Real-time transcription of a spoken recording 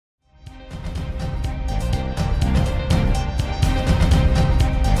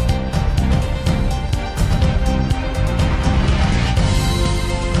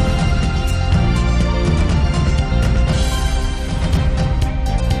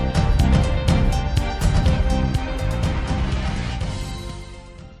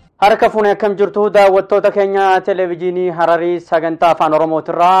Harka fuunee akkam jirtu daawwattoota keenya televiziyoonii Harari sagantaa afaan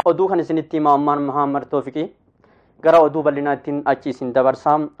Oromootirraa oduu kan isinitti himaman Muhammad Toofiqi gara oduu bal'inaatiin achi isin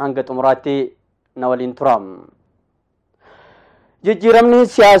dabarsaa hanga xumuraatti na waliin tura. Jijjiiramni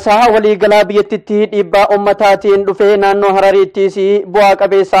siyaasaa waliigalaa biyyattiitti dhiibbaa ummataatiin dhufee naannoo Harariittis bu'aa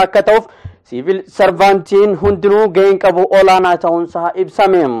qabeessa akka ta'uuf civil servantiin hundinuu gaheen qabu olaanaa ta'uunsaa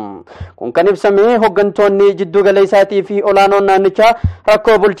ibsame. Kun kan ibsame hooggantoonni jiddu galeessaatii fi olaanoon naannichaa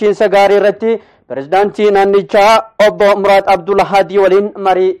rakkoo bulchiinsa gaarii irratti pirezidaantii naannichaa obbo Muraad Abdul Hadi waliin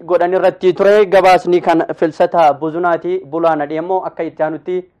marii godhan irratti ture. Gabaasni kan filsata buzunaati bulaana deemoo akka itti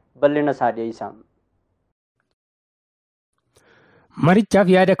aanutti bal'ina isaa dhiyeessa. Marichaaf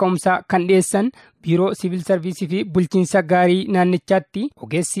yaada ka'umsaa kan dhiyeessan biiroo siivil sarviisii fi bulchiinsa gaarii naannichaatti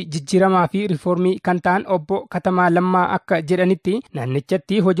ogeessi jijjiiramaa fi riiformii kan ta'an obbo Katamaa Lammaa akka jedhanitti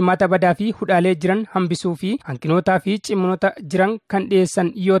naannichatti hojimaata badaa fi hudhaalee jiran hambisuu fi hanqinootaa fi ciminoota jiran kan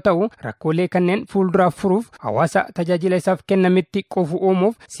dhiyeessan yoo ta'u rakkoolee kanneen fuulduraaf furuuf hawaasa tajaajila isaaf kennametti qofu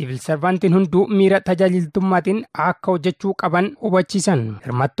uumuuf siivil sarvaantiin hunduu miira tajaajiltummaatiin akka hojjechuu qaban hubachiisan.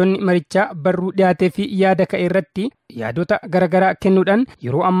 Hirmaattonni marichaa barruu dhiyaatee fi yaada ka'e irratti yaadota garaagaraa kennuudhaan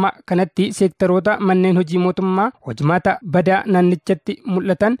yeroo ammaa kanatti seektaroota manneen hojii mootummaa hojimaata badaa naannichatti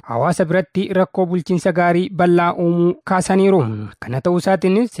mul'atan hawaasa biratti rakkoo bulchiinsa gaarii bal'aa uumuu kaasaniiru. Kana ta'uu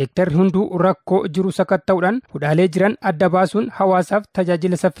isaatiin seektarri hunduu rakkoo jiru sakatta'uudhaan hudhaalee jiran adda baasuun hawaasaaf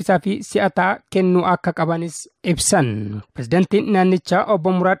tajaajila saffisaa fi si'ataa kennuu akka qabanis ibsan. Pirezidaantiin naannichaa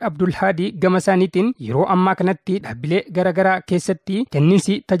obbo Muraad Abdul Hadi gama isaaniitiin yeroo ammaa kanatti dhaabbilee garaagaraa keessatti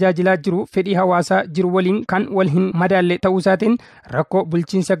kenniinsi tajaajilaa jiru fedhii hawaasaa jiru waliin kan wal hin madaalle ta'uu isaatiin rakkoo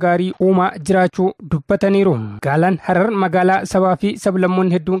bulchiinsa gaarii uumaa jiraachuu dubbataniiru. Magaalaan Harar magaalaa sabaa fi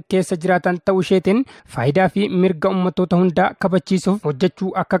sablammoonni hedduun keessa jiraatan ta'uu isheetiin faayidaa fi mirga uummattoota hundaa kabachiisuuf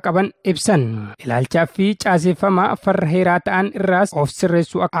hojjechuu akka qaban ibsan. Ilaalchaa fi caaseeffamaa farra heeraa ta'an irraas of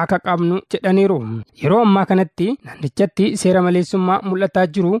sirreessuu akka qabnu jedhaniiru. Yeroo ammaa kanatti naannichatti seera maleessummaa mul'ataa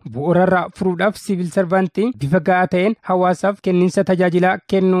jiru bu'uurarraa furuudhaaf siivil sarvaantiin bifa ga'aa ta'een hawaasaaf kenniinsa tajaajilaa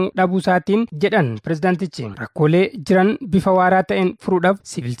kennuu dhabuu isaatiin jedhan pirezidaantichi. Rakkoolee jiran bifa waaraa ta'een furuudhaaf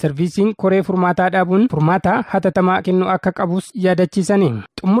siivil sarviisiin koree furmaataa dhaabuun furmaata hatattamaa kennuu akka qabus yaadachiisanii.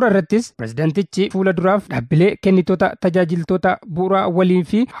 Xumura irrattis pirezidaantichi fuula duraaf dhaabbilee kennitoota tajaajiltoota bu'uuraa waliin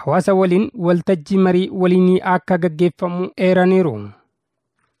fi hawaasa waliin waltajjii marii waliinii akka gaggeeffamu eeraniiru.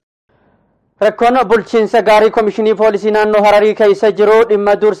 Rakkoon bulchiinsa gaarii Komishinii Poolisii naannoo Hararii keessa jiru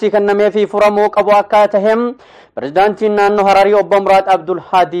dhimma dursii kennamee fi furamuu qabu akka ta'e pirezidaantiin naannoo Hararii obbo Muraad Abdul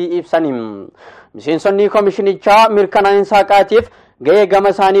Hadi ibsanii. Miseensonni komishinichaa mirkanaa'insa qaatiif gahee gama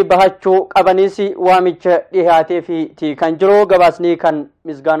isaanii bahachuu qabanis waamicha dhiyaatee fi kan jiru. Gabaasni kan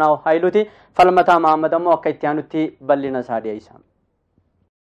Misgaanaa Haayiluuti. Falmataa Mahammad ammoo akka itti aanutti bal'ina isaa dhiyeessa.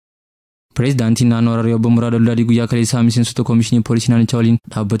 Pirezidaantiin naannoo Hararii obbo Muraad Abdul Hadi guyyaa kaleessaa miseensota komishinii poolisii naannichaa waliin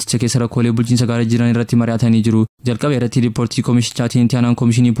dhaabbaticha keessa rakkoolee bulchiinsa gaarii jiran irratti mari'atanii jiru. Jalqaba irratti riippoortii komishinichaatiin itti aanaan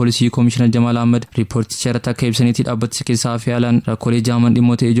komishinii poolisii komishinar Jamaal Ahmad riippoorticha irratti akka ibsanitti dhaabbaticha keessaa fi haalaan rakkoolee jaaman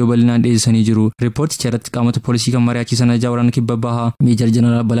dhimmoota ijoo bal'inaan dhiyeessanii jiru. Riippoorticha irratti qaamota poolisii kan mari'achiisan ajajaa waraana kibba bahaa Meejar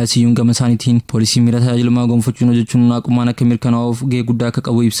Jeneraal Balaasiyyuun gama isaaniitiin poolisii miira tajaajilummaa gonfachuun hojjechuun aqumaan akka mirkanaa'uuf gahee guddaa akka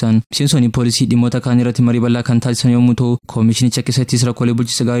qabu ibsan. Miseensonni poolisii dhimmoota kaan irratti marii bal'aa kan taasisan yommuu ta'u komishinicha keessattis rakkoolee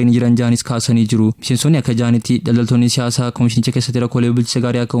bulchiinsa gaarii ni jiran jaanis kaasanii jiru. Miseensonni akka jaanitti daldaltoonni siyaasaa komishinicha keessatti rakkoolee bulchiinsa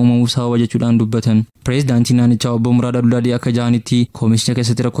gaarii akka uumamuuf sababa jechuudhaan dubbatan. Pirezidaantiin naannichaa obbo Muraad Abdul Hadi akka jaanitti komishinicha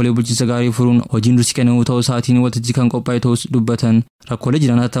keessatti rakkoolee bulchiinsa gaarii furuun hojiin dursi kennamu ta'uu isaatiin waltajjii kan qophaa'e ta'us dubbatan. Rakkoolee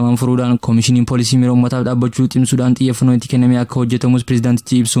jiran hatattamaan furuudhaan komishiniin poolisii miira uummataaf dhaabbachuu cimsuudhaan xiyyeeffannoo itti kennamee akka hojjetamus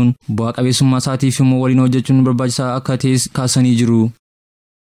pirezidaantichi ibsuun bu'aa qabeessummaa isaatiif immoo waliin hojjechuun barbaachisaa akka ta'es kaasanii jiru.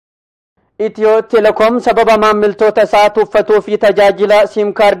 Itiyoo Telekoom sababa maamiltoota isaa tuffatuu fi tajaajila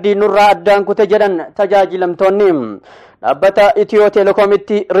siim kaardii nurraa addaan kute jedhan tajaajilamtoonni. Dhaabbata Itiyoo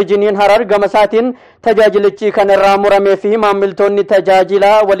Telekoomitti rijiniin Harar gama isaatiin tajaajilichi kan irraa muramee fi maamiltoonni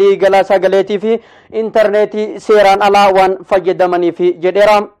tajaajila waliigalaa sagaleetii fi intarneetii seeraan alaa waan fayyadamaniif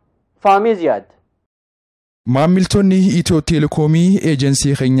jedheera. Faamiziyaad. Maamiltoonni Itiyoo Telekoomii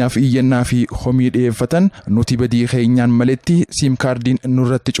eejensii keenyaaf iyyannaa fi homii dhiyeeffatan nuti badii keenyaan maletti siim kaardiin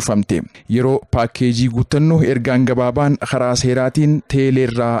nurratti cufamte. Yeroo paakeejii guutannu ergaan gabaabaan karaa seeraatiin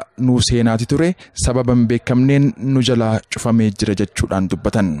teeleerraa nu seenaati ture sababan beekamneen nu jalaa cufamee jira jechuudhaan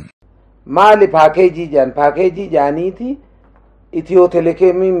dubbatan. Maali paakeejii jaaniiti Itiyoo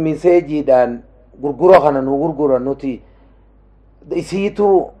Telekoomii miseejiidhaan gurgura kana nu gurguran nuti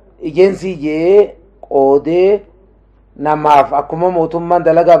isiitu ejensii jee Odee namaaf akkuma mootummaan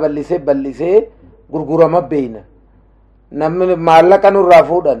dalagaa bal'isee gurgurama beeyna. Namni maallaqa nurraa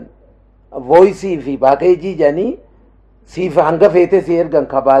fuudhan voiisii fi paakeejii jedhanii siif hanga feete si ergan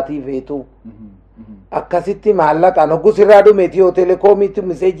kabaatii feetu. akkasitti maallaqaan hoggu sirraa dhume Itiyoo Telekoomiitti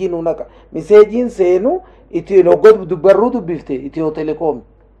miseejii nu naqa. Miseejiin seenu hoggu dubbarruu dubbifte Itiyoo Telekoom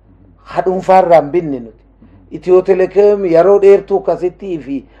hadhuunfaarraan binne nuti. Itiyoo Telekoom yeroo dheertuu akkasittii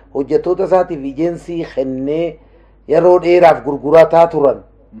fi hojjettoota isaatiif ijensii kennee yeroo dheeraaf gurgurataa turan.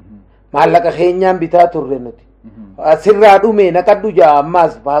 Maallaqa keenyaan bitaa turre nuti. Sirraa dhume naqadhu jaa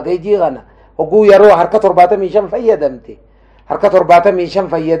ammaas paakeejii kana hogguu yeroo harka 75 fayyadamte. Harka 75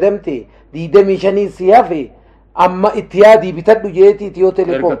 fayyadamte 25 si hafe amma itti yaadii bitadhu jeeti Itiyoo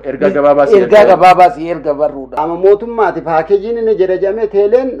Telekoom erga gabaabaa si erga barruudha. Amma mootummaati paakeejiin inni jedhame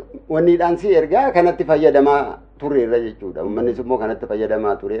teeleen wanniidhaan si ergaa kanatti fayyadamaa tureera jechuudha. Uummannis immoo kanatti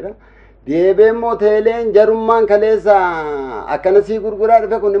fayyadamaa tureera. Deebee immoo teeleen jarummaan kaleessa akkana sii gurguraa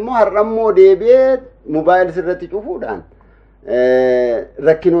dhufe kun immoo har'ammoo deebee moobaayilii irratti cufuudhaan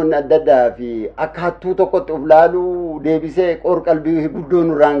rakkinoonni adda addaa fi akka hattuu tokkotti of laaluu deebisee qalbii guddoo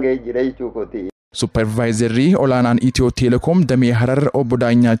nurraan ga'ee jira jechuudha. Supervaayizarrii olaanaan Itiyoo Telekoom damee Harar obbo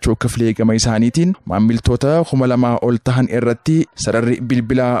Daanyaachoo Kifilee gama isaaniitiin maamiltoota 2,000 ol tahan irratti sararri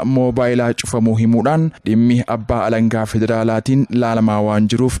bilbilaa moobaayilaa cufamuu himuudhaan dhimmi abbaa alangaa federaalaatiin laalamaa waan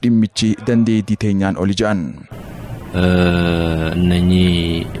jiruuf dhimmichi dandeettii teenyaan oli jedhan. Eነኚህ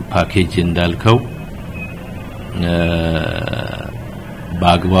ፓኬጅ እንዳልከው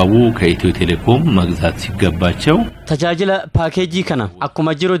በአግባቡ ከኢትዮ ቴሌኮም መግዛት ሲገባቸው tajaajila paakeejii kana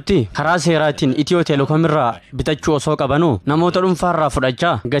akkuma jirutti karaa seeraatiin Itiyoo Telekoom irraa bitachuu osoo qabanu namoota dhuunfaarraa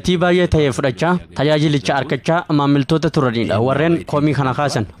fudhachaa gatii baay'ee ta'e fudhachaa tajaajilicha argachaa maamiltoota turanidha warreen koomii kana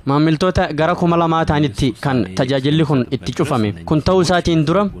kaasan maamiltoota gara 2,000 ta'anitti kan tajaajilli kun itti cufame kun ta'uu isaatiin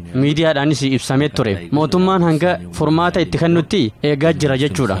dura miidiyaadhaanis ibsamee ture mootummaan hanga furmaata itti kennutti eegaa jira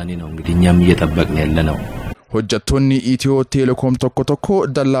jechuudha. እኛም እየጠበቅን ያለነው hojjettoonni Itiyoo Telekoom tokko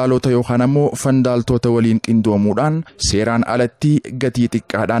dallaalota yookaan ammoo fandaaltota waliin qindoomuudhaan seeraan alatti gatii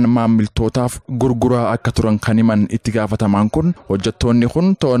xiqqaadhaan maamiltootaaf gurguraa akka turan kan himan itti gaafatamaan kun hojjettoonni kun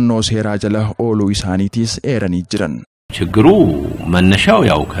to'annoo seeraa jala ooluu isaaniitiis eeranii jiran. ችግሩ መነሻው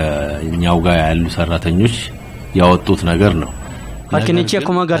ያው ከኛው ጋር ያሉ ሰራተኞች ያወጡት ነገር ነው. Fakkinichi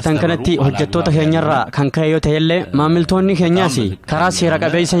akkuma agartan kanatti hojjettoota keenyarraa kan ka'e yoo ta'ellee maamiltoonni keenyaas karaa seera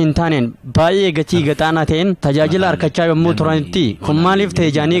qabeessa hin taaneen baay'ee gatii gadaanaa ta'een tajaajila argachaa yommuu turanitti kun maaliif ta'e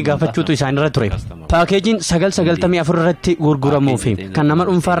jaanii gaafachuutu isaanirra ture. Paakeejiin 994 irratti gurguramuu fi kan nama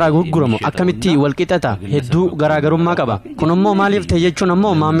dhuunfaarraa gurguramu akkamitti wal qixata hedduu garaagarummaa qaba. Kun immoo maaliif ta'e jechuun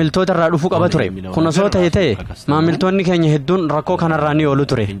ammoo maamiltoota irraa dhufuu qaba ture. Kun osoo ta'e maamiltoonni keenya hedduun rakkoo kanarraa ni oolu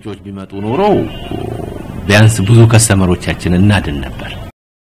ture. ቢያንስ ብዙ ከስተመሮቻችን እናድን ነበር.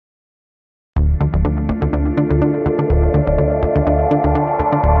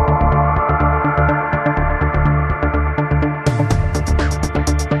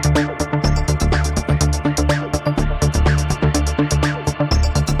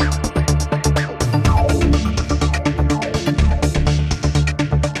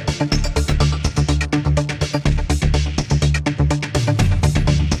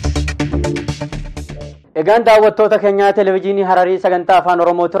 Egaan daawwattoota keenya televiizyinii Hararii sagantaa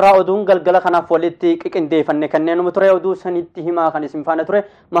Afaan-Oromoo irraa oduun galgala kanaaf walitti qindeeffanne kanneen ture oduu sanitti himaa kan isin faana ture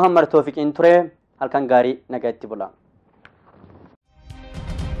Mahammad Toofiqiin ture halkan gaarii nagaatti bulaa.